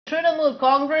Trinamool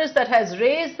Congress that has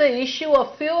raised the issue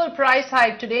of fuel price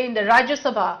hike today in the Rajya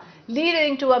Sabha,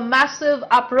 leading to a massive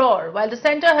uproar. While the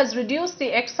centre has reduced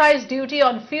the excise duty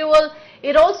on fuel,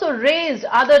 it also raised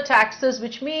other taxes,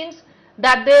 which means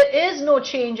that there is no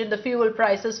change in the fuel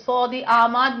prices for the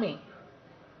Aam Aadmi.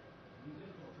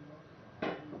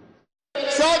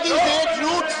 Sir, these 8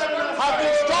 routes have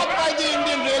been stopped by the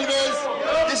Indian Railways.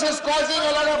 This is causing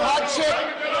a lot of hardship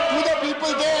to the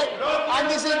people there, and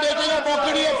this is making a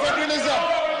mockery of federalism.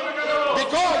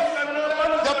 Because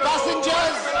the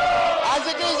passengers, as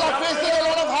it is, are facing a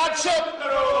lot of hardship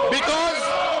because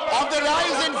of the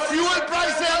rise in fuel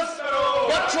prices,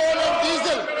 petrol and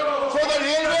diesel. So the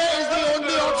railway is the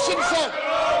only option, sir.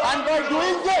 And by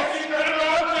doing this,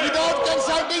 without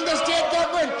consulting the state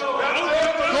government,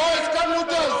 those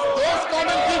commuters, those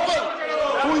common people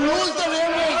who use the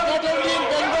railways, not only in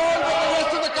Bengal but the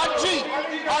rest of the country,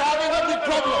 are having a big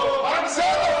problem. Sir,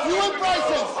 the fuel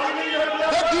prices,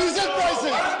 the diesel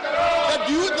prices,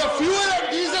 the fuel and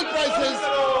diesel prices,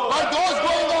 by those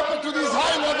going up to these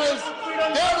high levels,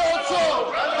 there also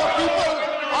the people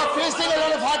are facing a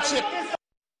lot of hardship.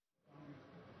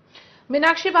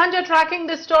 Meenakshi Bhanja tracking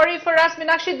this story for us.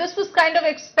 Meenakshi, this was kind of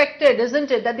expected,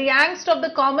 isn't it? That the angst of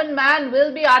the common man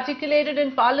will be articulated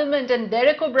in Parliament, and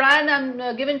Derek O'Brien,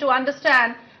 I'm given to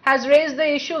understand, has raised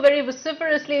the issue very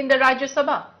vociferously in the Rajya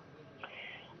Sabha.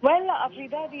 Well,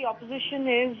 Afrida, the opposition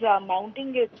is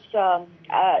upping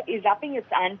its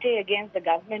ante against the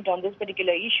government on this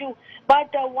particular issue.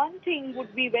 But one thing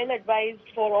would be well advised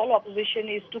for all opposition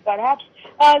is to perhaps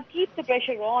keep the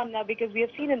pressure on, because we have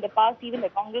seen in the past even the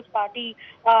Congress party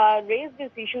raise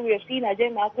this issue. We have seen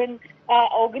Ajay Mathan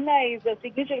organize a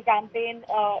signature campaign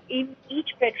in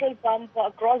each petrol pump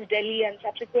across Delhi, and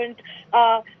subsequent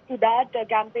to that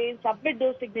campaign submit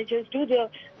those signatures to the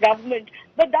government.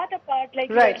 But that apart, like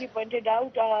you rightly pointed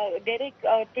out, Derek,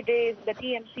 today the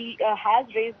TMC has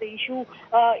raised the issue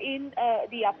in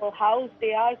the upper house.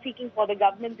 They are seeking for the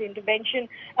government's intervention.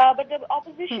 But the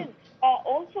opposition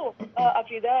also,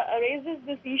 Afrida, raises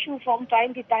this issue from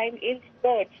time to time in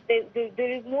spurts.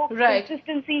 There is no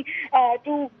consistency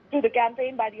to the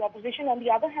campaign by the opposition. On the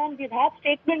other hand, we've had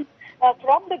statements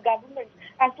from the government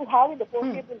as to how in the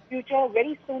foreseeable future,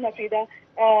 very soon, Afrida,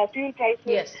 fuel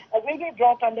prices will be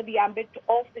brought under the ambit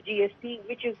of the GST,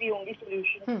 which is the only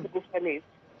solution to this malaise.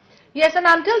 Yes, and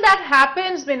until that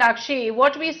happens, Meenakshi,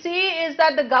 what we see is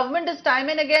that the government is time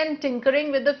and again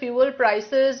tinkering with the fuel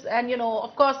prices and, you know,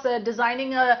 of course,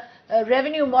 designing a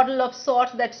revenue model of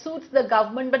sorts that suits the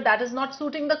government, but that is not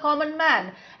suiting the common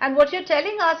man. And what you're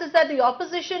telling us is that the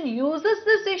opposition uses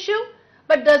this issue,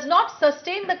 but does not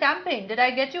sustain the campaign. Did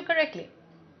I get you correctly?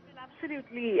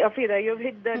 Absolutely, Afira, you've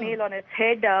hit the nail on its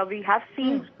head. We have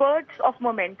seen spurts of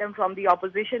momentum from the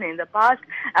opposition in the past,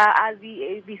 as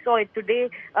we saw it today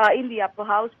in the upper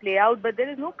house play out, but there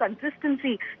is no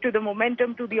consistency to the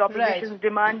momentum, to the opposition's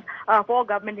demand for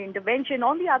government intervention.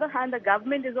 On the other hand, the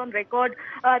government is on record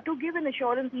to give an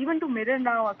assurance, even to Mirror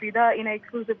now, Afida, in an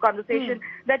exclusive conversation,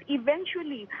 that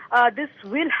eventually this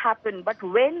will happen. But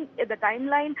when the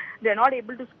timeline, they're not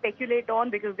able to speculate on,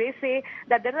 because they say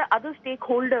that there are other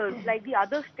stakeholders, like the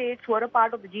other states who are a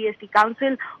part of the GST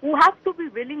Council, who have to be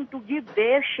willing to give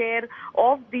their share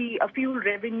of the fuel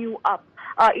revenue up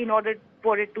in order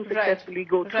for it to successfully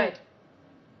go through.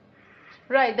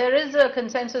 Right. There is a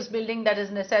consensus building that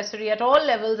is necessary at all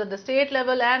levels, at the state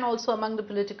level and also among the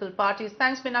political parties.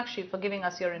 Thanks, Meenakshi, for giving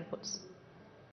us your inputs.